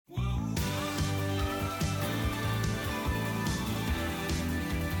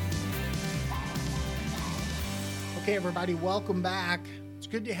Okay, everybody, welcome back. It's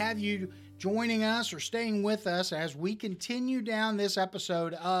good to have you joining us or staying with us as we continue down this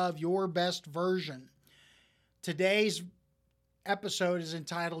episode of Your Best Version. Today's episode is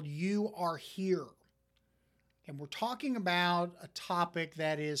entitled You Are Here. And we're talking about a topic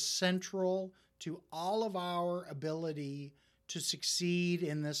that is central to all of our ability to succeed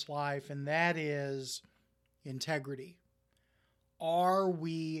in this life, and that is integrity. Are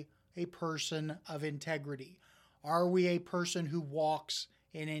we a person of integrity? Are we a person who walks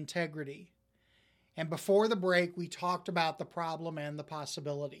in integrity? And before the break, we talked about the problem and the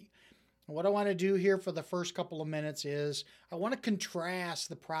possibility. And what I want to do here for the first couple of minutes is I want to contrast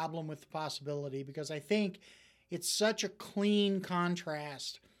the problem with the possibility, because I think it's such a clean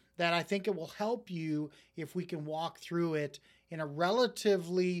contrast that I think it will help you if we can walk through it in a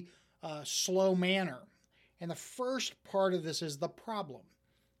relatively slow manner. And the first part of this is the problem.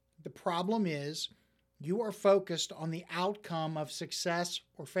 The problem is you are focused on the outcome of success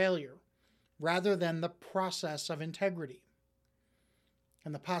or failure rather than the process of integrity.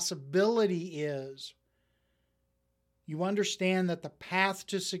 And the possibility is you understand that the path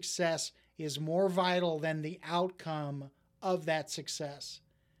to success is more vital than the outcome of that success,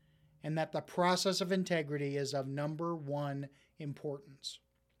 and that the process of integrity is of number one importance.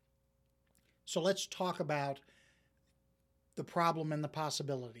 So let's talk about the problem and the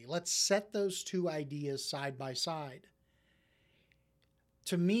possibility. Let's set those two ideas side by side.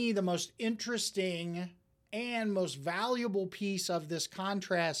 To me, the most interesting and most valuable piece of this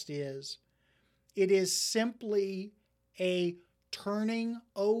contrast is it is simply a turning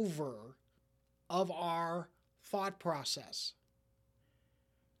over of our thought process.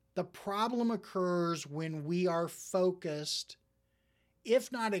 The problem occurs when we are focused,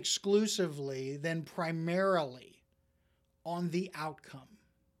 if not exclusively, then primarily on the outcome.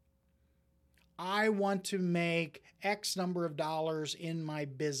 I want to make X number of dollars in my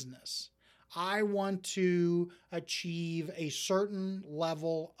business. I want to achieve a certain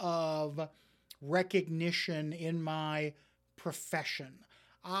level of recognition in my profession.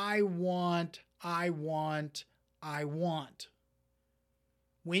 I want.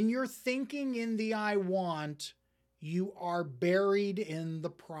 When you're thinking in the I want, you are buried in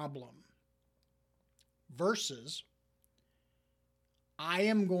the problem. Versus, I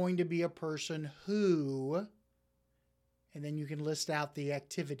am going to be a person who, and then you can list out the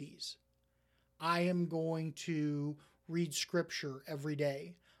activities. I am going to read scripture every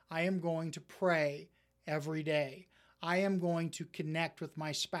day. I am going to pray every day. I am going to connect with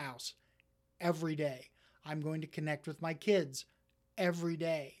my spouse every day. I'm going to connect with my kids every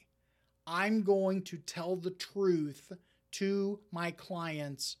day. I'm going to tell the truth to my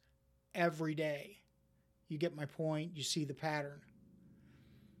clients every day. You get my point? You see the pattern.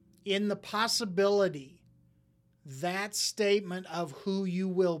 In the possibility, that statement of who you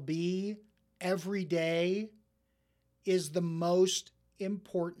will be every day is the most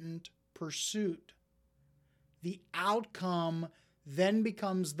important pursuit. The outcome then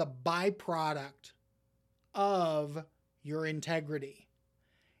becomes the byproduct of your integrity.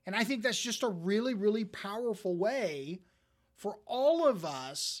 And I think that's just a really, really powerful way for all of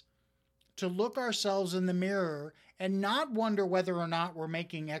us to look ourselves in the mirror and not wonder whether or not we're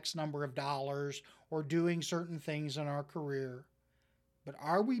making X number of dollars or doing certain things in our career. But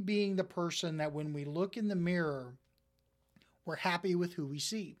are we being the person that when we look in the mirror, we're happy with who we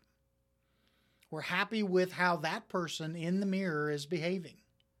see? We're happy with how that person in the mirror is behaving.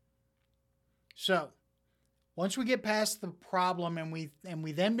 So, once we get past the problem and we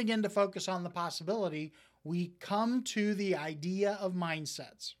then begin to focus on the possibility, we come to the idea of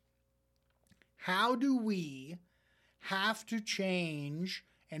mindsets. How do we have to change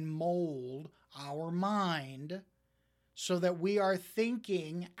and mold our mind so that we are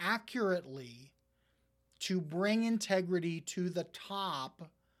thinking accurately to bring integrity to the top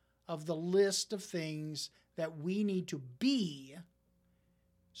of the list of things that we need to be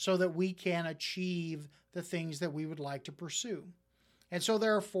so that we can achieve the things that we would like to pursue? And so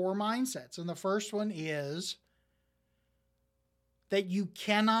there are 4 mindsets. And the first one is that you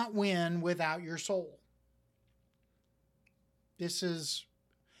cannot win without your soul. This is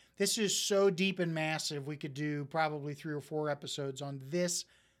so deep and massive, we could do probably 3 or 4 episodes on this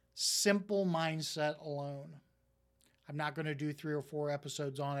simple mindset alone. I'm not going to do 3 or 4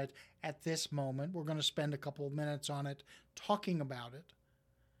 episodes on it at this moment. We're going to spend a couple of minutes on it talking about it.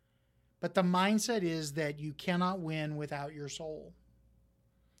 But the mindset is that you cannot win without your soul.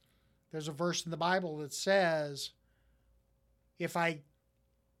 There's a verse in the Bible that says, if I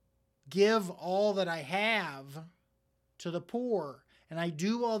give all that I have to the poor and I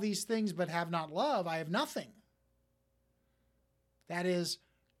do all these things but have not love, I have nothing. That is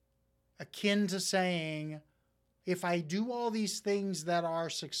akin to saying, if I do all these things that are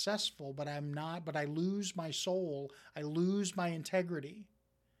successful, but I lose my soul, I lose my integrity,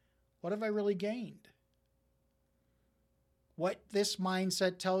 what have I really gained? What this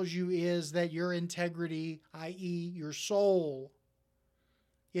mindset tells you is that your integrity, i.e., your soul,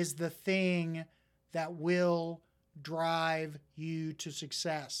 is the thing that will drive you to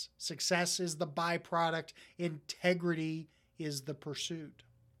success. Success is the byproduct. Integrity is the pursuit.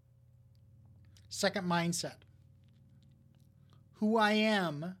 Second mindset. Who I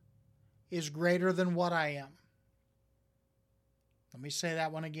am is greater than what I am. Let me say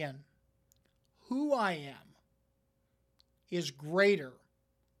that one again. Who I am is greater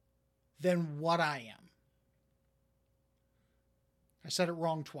than what I am. I said it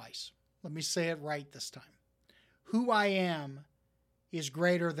wrong twice. Let me say it right this time. Who I am is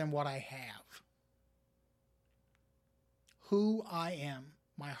greater than what I have. Who I am,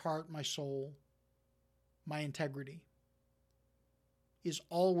 my heart, my soul, my integrity, is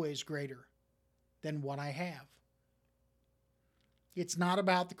always greater than what I have. It's not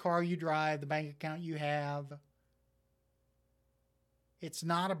about the car you drive, the bank account you have. It's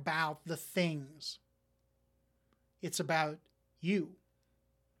not about the things. It's about you.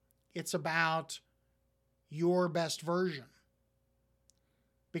 It's about your best version.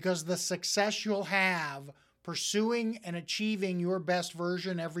 Because the success you'll have pursuing and achieving your best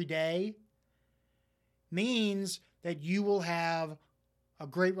version every day means that you will have a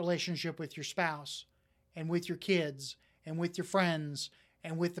great relationship with your spouse and with your kids and with your friends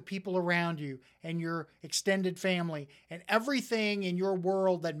and with the people around you and your extended family, and everything in your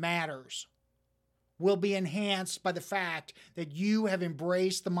world that matters will be enhanced by the fact that you have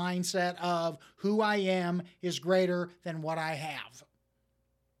embraced the mindset of who I am is greater than what I have.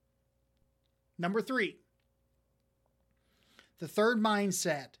 Number 3, the third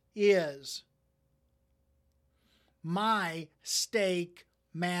mindset is my stake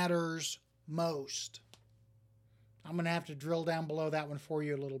matters most. I'm going to have to drill down below that one for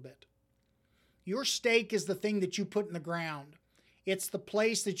you a little bit. Your stake is the thing that you put in the ground. It's the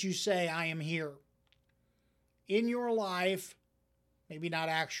place that you say, I am here. In your life, maybe not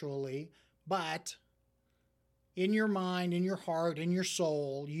actually, but in your mind, in your heart, in your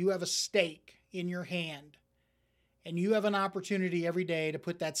soul, you have a stake in your hand. And you have an opportunity every day to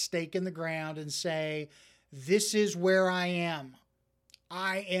put that stake in the ground and say, this is where I am.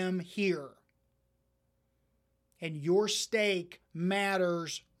 I am here. And your stake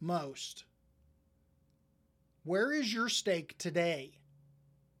matters most. Where is your stake today?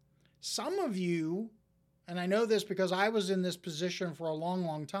 Some of you, and I know this because I was in this position for a long,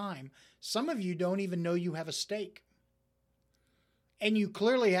 long time, some of you don't even know you have a stake. And you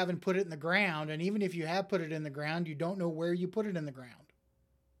clearly haven't put it in the ground, and even if you have put it in the ground, you don't know where you put it in the ground.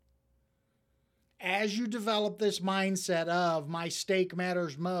 As you develop this mindset of my stake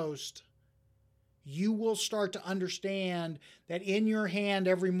matters most, you will start to understand that in your hand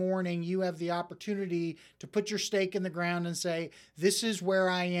every morning you have the opportunity to put your stake in the ground and say, this is where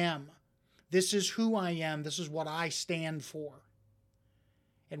I am. This is who I am. This is what I stand for.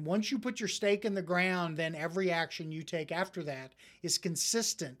 And once you put your stake in the ground, then every action you take after that is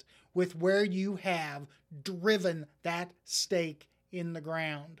consistent with where you have driven that stake in the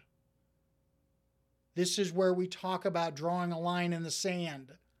ground. This is where we talk about drawing a line in the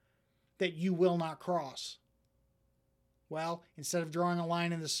sand that you will not cross. Well, instead of drawing a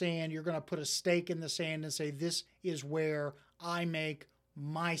line in the sand, you're going to put a stake in the sand and say, this is where I make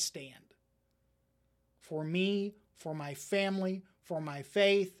my stand. For me, for my family, for my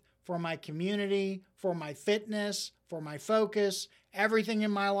faith, for my community, for my fitness, for my focus, everything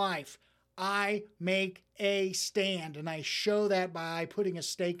in my life, I make a stand. And I show that by putting a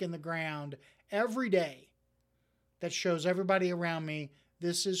stake in the ground every day that shows everybody around me,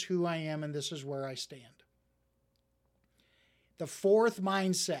 this is who I am and this is where I stand. The fourth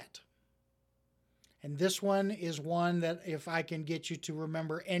mindset, and this one is one that if I can get you to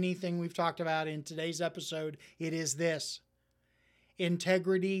remember anything we've talked about in today's episode, it is this.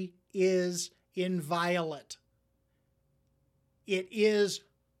 Integrity is inviolate. It is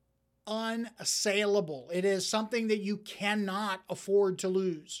unassailable. It is something that you cannot afford to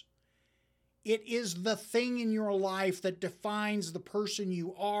lose. It is the thing in your life that defines the person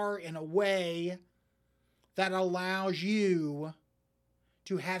you are in a way that allows you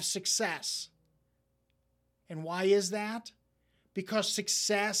to have success. And why is that? Because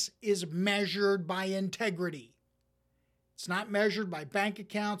success is measured by integrity. It's not measured by bank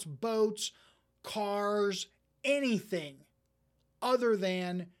accounts, boats, cars, anything other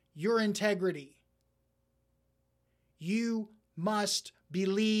than your integrity. You must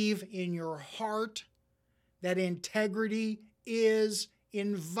believe in your heart that integrity is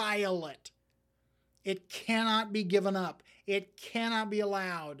inviolate. It cannot be given up. It cannot be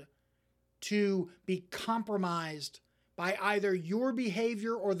allowed to be compromised by either your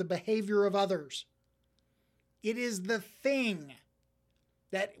behavior or the behavior of others. It is the thing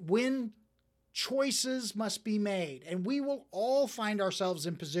that when choices must be made, and we will all find ourselves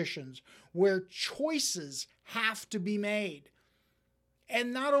in positions where choices have to be made.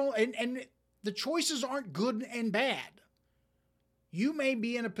 And not only, and the choices aren't good and bad. You may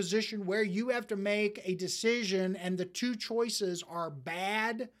be in a position where you have to make a decision and the two choices are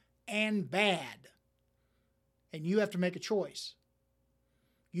bad and bad. And you have to make a choice.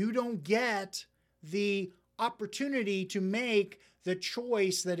 You don't get the opportunity to make the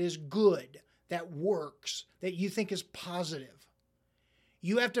choice that is good, that works, that you think is positive.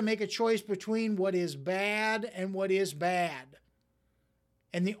 You have to make a choice between what is bad and what is bad.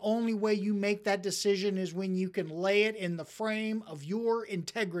 And the only way you make that decision is when you can lay it in the frame of your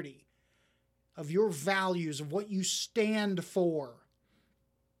integrity, of your values, of what you stand for.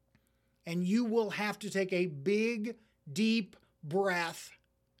 And you will have to take a big, deep breath,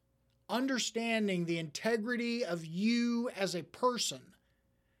 understanding the integrity of you as a person,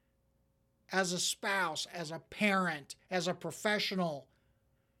 as a spouse, as a parent, as a professional.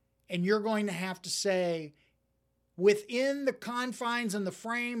 And you're going to have to say, within the confines and the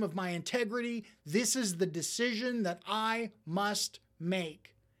frame of my integrity, this is the decision that I must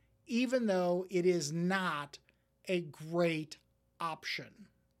make, even though it is not a great option.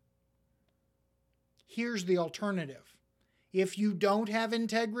 Here's the alternative. If you don't have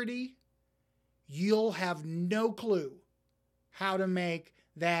integrity, you'll have no clue how to make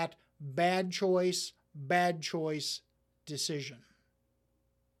that bad choice decision.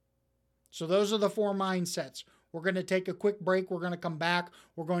 So those are the 4 mindsets. We're going to take a quick break. We're going to come back.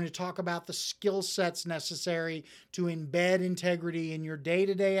 We're going to talk about the skill sets necessary to embed integrity in your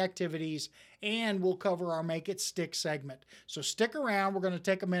day-to-day activities, and we'll cover our Make It Stick segment. So stick around. We're going to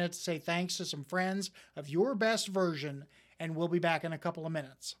take a minute to say thanks to some friends of Your Best Version, and we'll be back in a couple of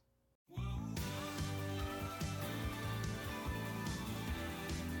minutes.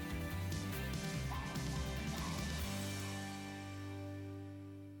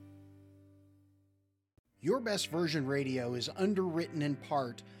 Your Best Version Radio is underwritten in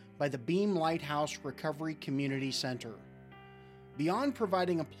part by the Beam Lighthouse Recovery Community Center. Beyond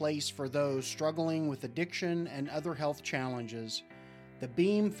providing a place for those struggling with addiction and other health challenges, the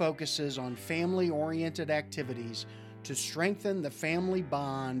Beam focuses on family-oriented activities to strengthen the family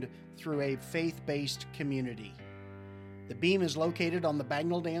bond through a faith-based community. The Beam is located on the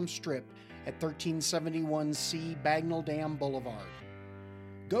Bagnell Dam Strip at 1371C Bagnell Dam Boulevard.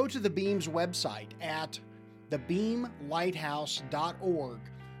 Go to the Beam's website at thebeamlighthouse.org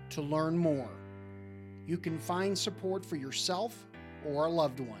to learn more. You can find support for yourself or a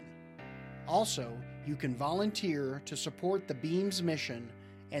loved one. Also, you can volunteer to support the Beam's mission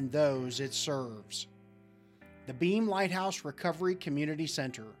and those it serves. The Beam Lighthouse Recovery Community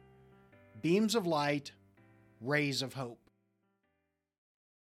Center. Beams of light, rays of hope.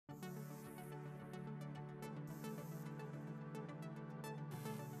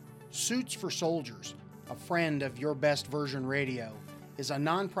 Suits for Soldiers, a friend of Your Best Version Radio, is a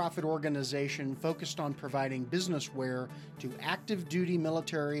nonprofit organization focused on providing business wear to active duty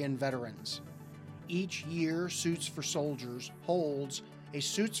military and veterans. Each year, Suits for Soldiers holds a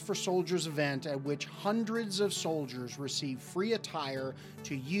Suits for Soldiers event at which hundreds of soldiers receive free attire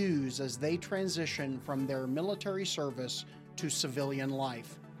to use as they transition from their military service to civilian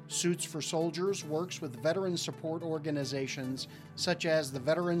life. Suits for Soldiers works with veteran support organizations such as the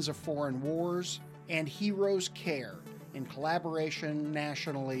Veterans of Foreign Wars and Heroes Care in collaboration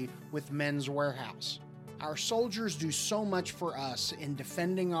nationally with Men's Warehouse. Our soldiers do so much for us in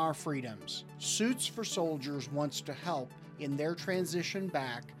defending our freedoms. Suits for Soldiers wants to help in their transition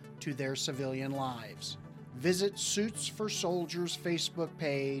back to their civilian lives. Visit Suits for Soldiers Facebook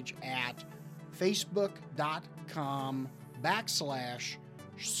page at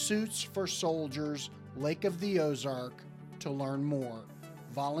facebook.com/Suits for Soldiers Lake of the Ozark to learn more,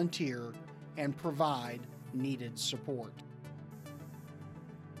 volunteer, and provide needed support.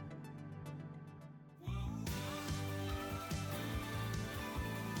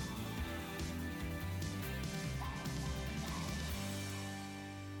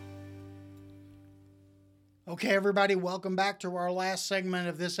 Okay, everybody, welcome back to our last segment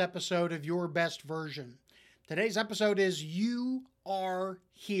of this episode of Your Best Version. Today's episode is You Are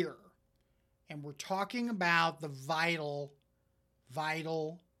Here. And we're talking about the vital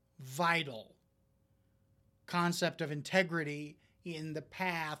concept of integrity in the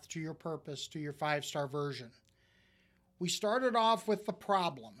path to your purpose, to your 5-star version. We started off with the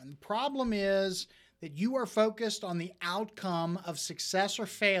problem, and the problem is that you are focused on the outcome of success or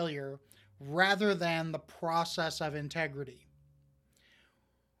failure rather than the process of integrity.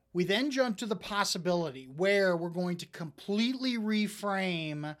 We then jump to the possibility where we're going to completely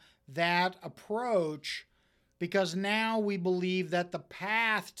reframe that approach, because now we believe that the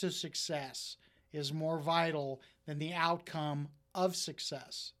path to success is more vital than the outcome of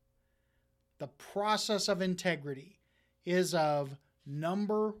success. The process of integrity is of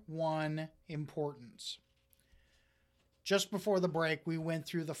number one importance. Just before the break, we went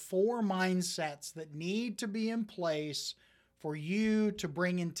through the 4 mindsets that need to be in place for you to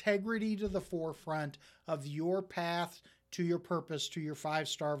bring integrity to the forefront of your path to your purpose, to your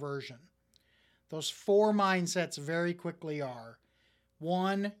 5-star version. Those 4 mindsets very quickly are: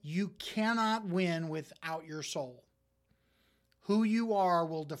 1, you cannot win without your soul. Who you are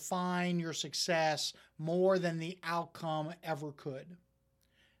will define your success more than the outcome ever could.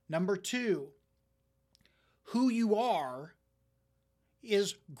 Number 2, who you are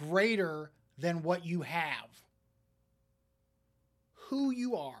is greater than what you have. Who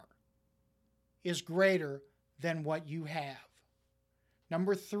you are is greater than what you have.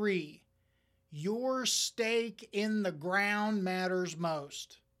 Number 3, your stake in the ground matters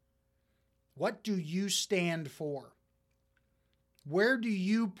most. What do you stand for? Where do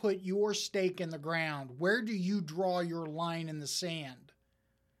you put your stake in the ground? Where do you draw your line in the sand?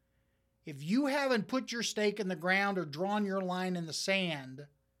 If you haven't put your stake in the ground or drawn your line in the sand,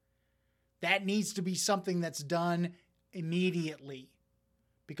 that needs to be something that's done immediately,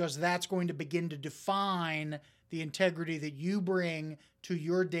 because that's going to begin to define the integrity that you bring to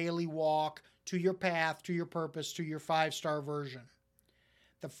your daily walk, to your path, to your purpose, to your 5-star version.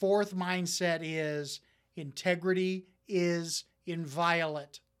 The 4th mindset is integrity is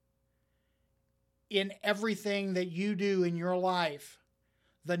inviolate. In everything that you do in your life,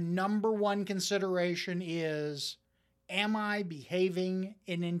 the number one consideration is, am I behaving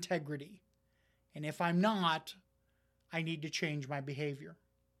in integrity? And if I'm not, I need to change my behavior.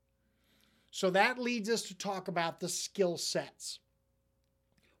 So that leads us to talk about the skill sets.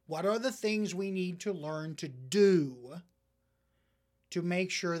 What are the things we need to learn to do to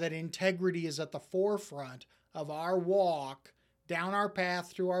make sure that integrity is at the forefront of our walk down our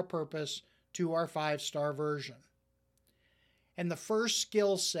path to our purpose, to our 5-star version? And the first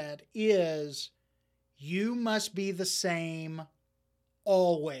skill set is, you must be the same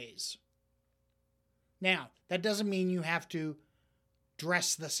always. Now, that doesn't mean you have to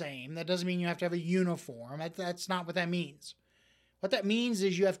dress the same. That doesn't mean you have to have a uniform. That's not what that means. What that means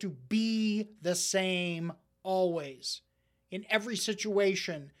is you have to be the same always. In every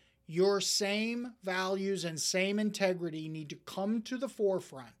situation, your same values and same integrity need to come to the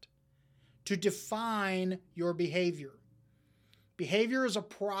forefront to define your behavior. Behavior is a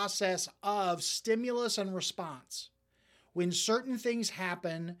process of stimulus and response. When certain things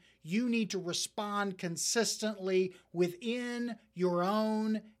happen, you need to respond consistently within your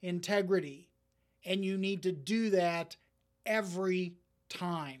own integrity, and you need to do that every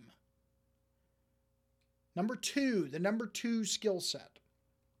time. Number 2, the number 2 skill set.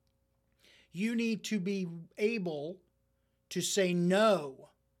 You need to be able to say no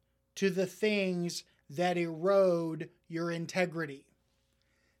to the things that erode your integrity.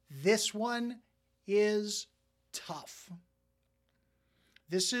 This one is tough.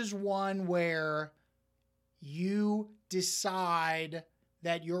 This is one where you decide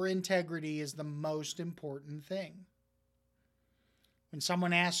that your integrity is the most important thing. When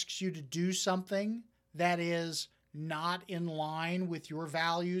someone asks you to do something that is not in line with your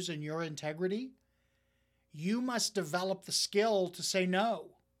values and your integrity, you must develop the skill to say no.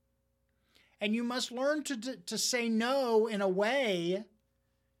 And you must learn to say no in a way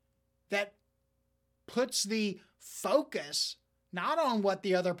that puts the focus not on what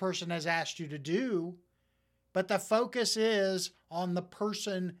the other person has asked you to do, but the focus is on the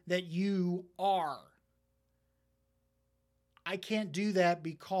person that you are. I can't do that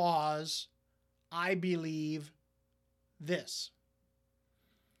because I believe this.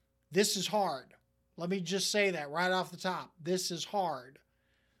 This is hard. Let me just say that right off the top. This is hard.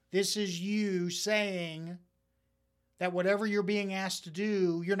 This is you saying that whatever you're being asked to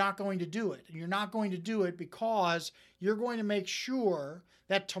do, you're not going to do it. And you're not going to do it because you're going to make sure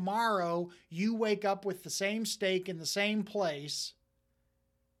that tomorrow you wake up with the same stake in the same place,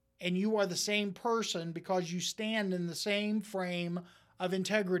 and you are the same person because you stand in the same frame of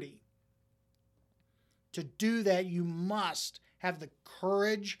integrity. To do that, you must have the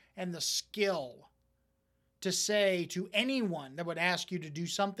courage and the skill to say to anyone that would ask you to do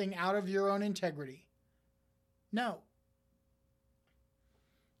something out of your own integrity? No.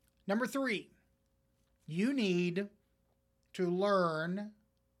 Number 3, you need to learn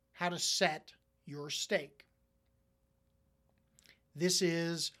how to set your stake. This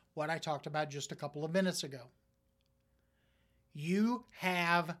is what I talked about just a couple of minutes ago. You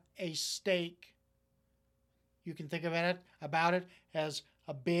have a stake. You can think about it as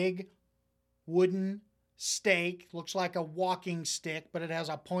a big wooden stake. Looks like a walking stick, but it has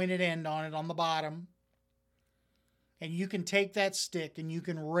a pointed end on it on the bottom. And you can take that stick and you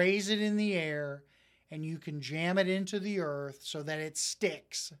can raise it in the air and you can jam it into the earth so that it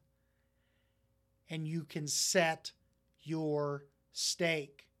sticks. And you can set your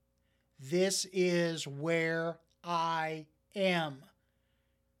stake. This is where I am.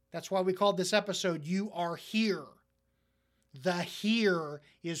 That's why we called this episode, You Are Here. The here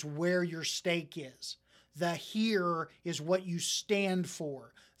is where your stake is. The here is what you stand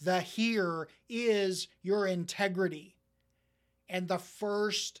for. The here is your integrity. And the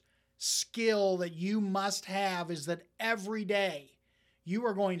first skill that you must have is that every day you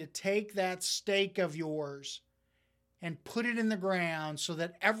are going to take that stake of yours and put it in the ground so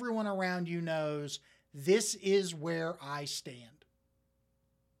that everyone around you knows this is where I stand.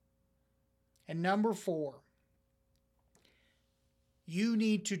 And number 4, you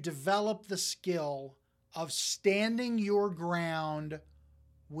need to develop the skill of standing your ground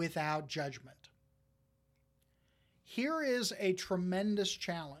without judgment. Here is a tremendous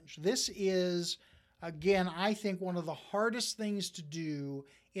challenge. This is, again, I think one of the hardest things to do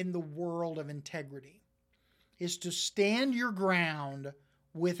in the world of integrity is to stand your ground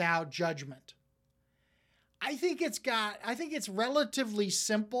without judgment. I think it's relatively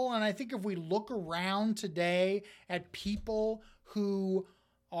simple, and I think if we look around today at people who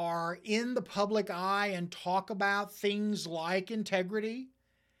are in the public eye and talk about things like integrity,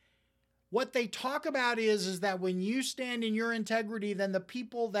 what they talk about is that when you stand in your integrity, then the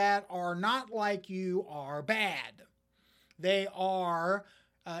people that are not like you are bad. They are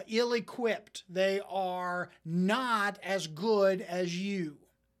ill-equipped. They are not as good as you.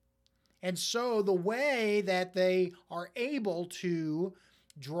 And so the way that they are able to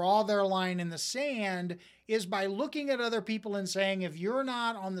draw their line in the sand is by looking at other people and saying, if you're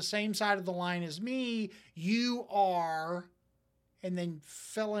not on the same side of the line as me, you are, and then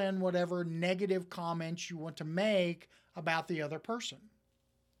fill in whatever negative comments you want to make about the other person.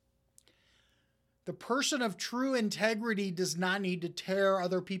 The person of true integrity does not need to tear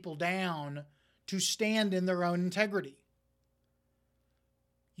other people down to stand in their own integrity.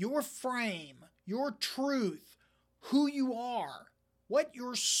 Your frame, your truth, who you are, what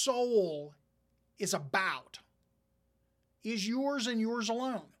your soul is about, is yours and yours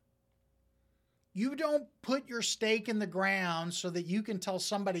alone. You don't put your stake in the ground so that you can tell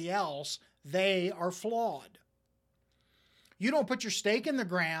somebody else they are flawed. You don't put your stake in the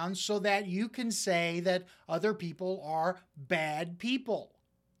ground so that you can say that other people are bad people.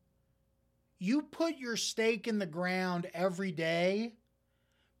 You put your stake in the ground every day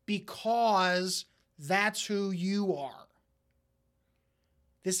because that's who you are.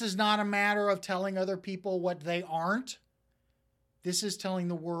 This is not a matter of telling other people what they aren't. This is telling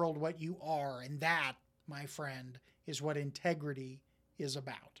the world what you are. And that, my friend, is what integrity is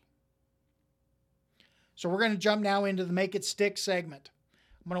about. So we're going to jump now into the Make It Stick segment.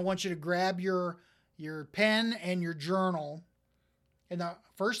 I'm going to want you to grab your pen and your journal. And the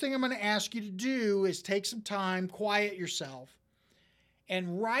first thing I'm going to ask you to do is take some time, quiet yourself,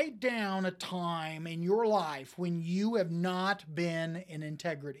 and write down a time in your life when you have not been in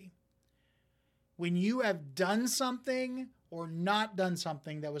integrity. When you have done something or not done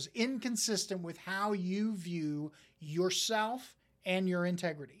something that was inconsistent with how you view yourself and your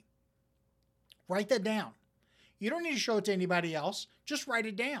integrity. Write that down. You don't need to show it to anybody else. Just write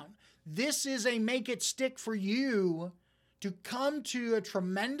it down. This is a make it stick for you to come to a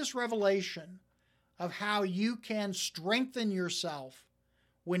tremendous revelation of how you can strengthen yourself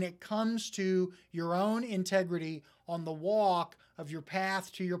when it comes to your own integrity on the walk of your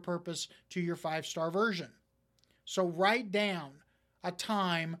path to your purpose, to your 5-star version. So write down a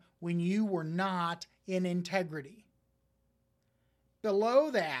time when you were not in integrity.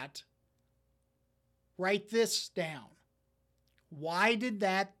 Below that, write this down. Why did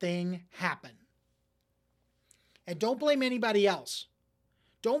that thing happen? And don't blame anybody else.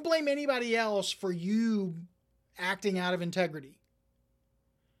 Don't blame anybody else for you acting out of integrity.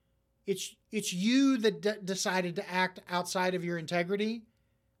 It's you that decided to act outside of your integrity.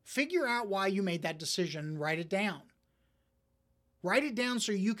 Figure out why you made that decision and write it down. Write it down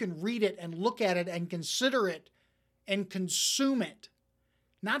so you can read it and look at it and consider it and consume it.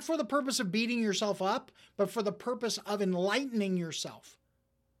 Not for the purpose of beating yourself up, but for the purpose of enlightening yourself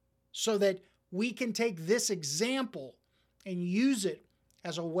so that we can take this example and use it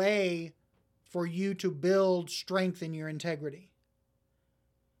as a way for you to build strength in your integrity.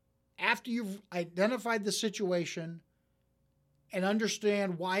 After you've identified the situation and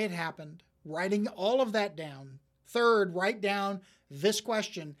understand why it happened, writing all of that down. Third, write down this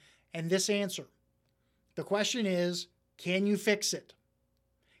question and this answer. The question is, can you fix it?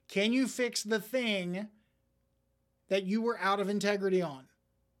 Can you fix the thing that you were out of integrity on?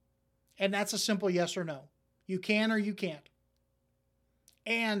 And that's a simple yes or no. You can or you can't.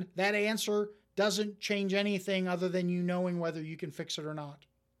 And that answer doesn't change anything other than you knowing whether you can fix it or not.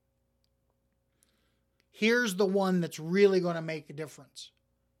 Here's the one that's really going to make a difference.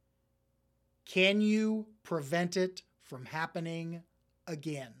 Can you prevent it from happening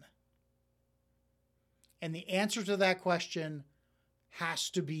again? And the answer to that question has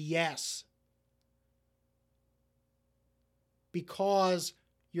to be yes. Because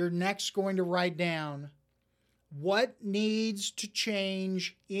you're next going to write down what needs to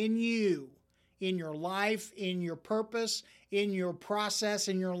change in you, in your life, in your purpose, in your process,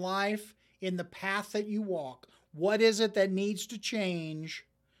 in your life, in the path that you walk. What is it that needs to change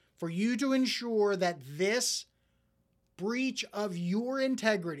for you to ensure that this breach of your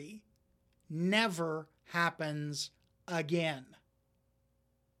integrity never happens again?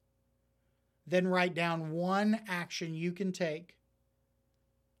 Then write down one action you can take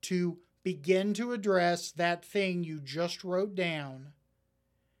to begin to address that thing you just wrote down,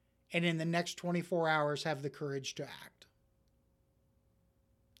 and in the next 24 hours have the courage to act.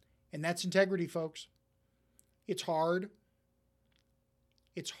 And that's integrity, folks. It's hard.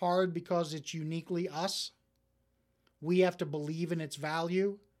 It's hard because it's uniquely us. We have to believe in its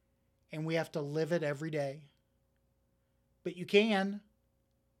value, and we have to live it every day. But you can,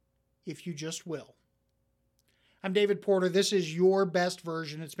 if you just will. I'm David Porter. This is Your Best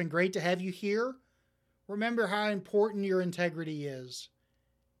Version. It's been great to have you here. Remember how important your integrity is.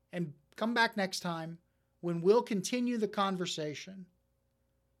 And come back next time when we'll continue the conversation.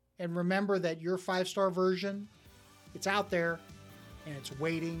 And remember that your 5-star version, it's out there and it's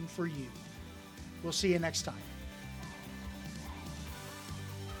waiting for you. We'll see you next time.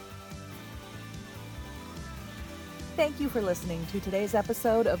 Thank you for listening to today's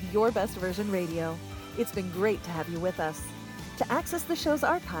episode of Your Best Version Radio. It's been great to have you with us. To access the show's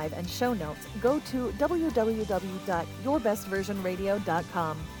archive and show notes, go to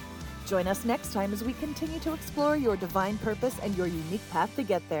www.yourbestversionradio.com. Join us next time as we continue to explore your divine purpose and your unique path to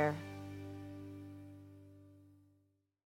get there.